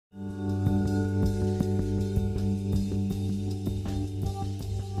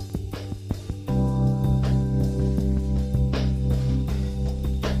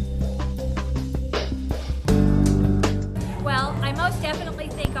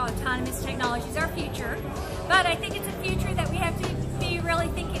autonomous technology is our future, but I think it's a future that we have to be really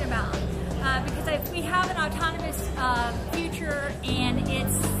thinking about. Because if we have an autonomous future and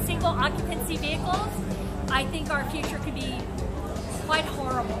it's single occupancy vehicles, I think our future could be quite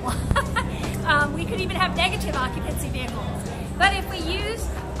horrible. We could even have negative occupancy vehicles. But if we use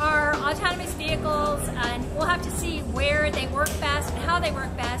our autonomous vehicles, and we'll have to see where they work best and how they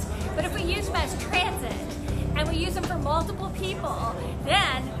work best, but if we use them as transit and we use them for multiple people,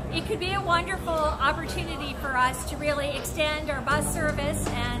 then it could be a wonderful opportunity for us to really extend our bus service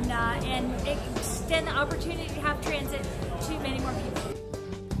and extend the opportunity to have transit to many more people.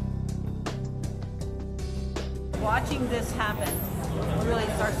 Watching this happen really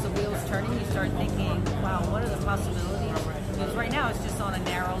starts the wheels turning. You start thinking, wow, what are the possibilities? Because right now it's just on a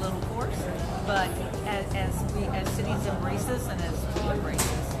narrow little course, but as cities embrace this and as we embrace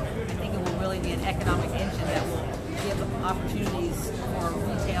this, I think it will really be an economic engine that will give opportunities for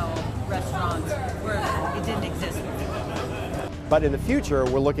retail restaurants where it didn't exist before. But in the future,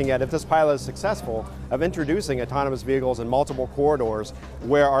 we're looking at, if this pilot is successful, of introducing autonomous vehicles in multiple corridors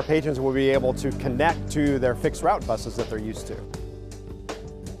where our patrons will be able to connect to their fixed route buses that they're used to.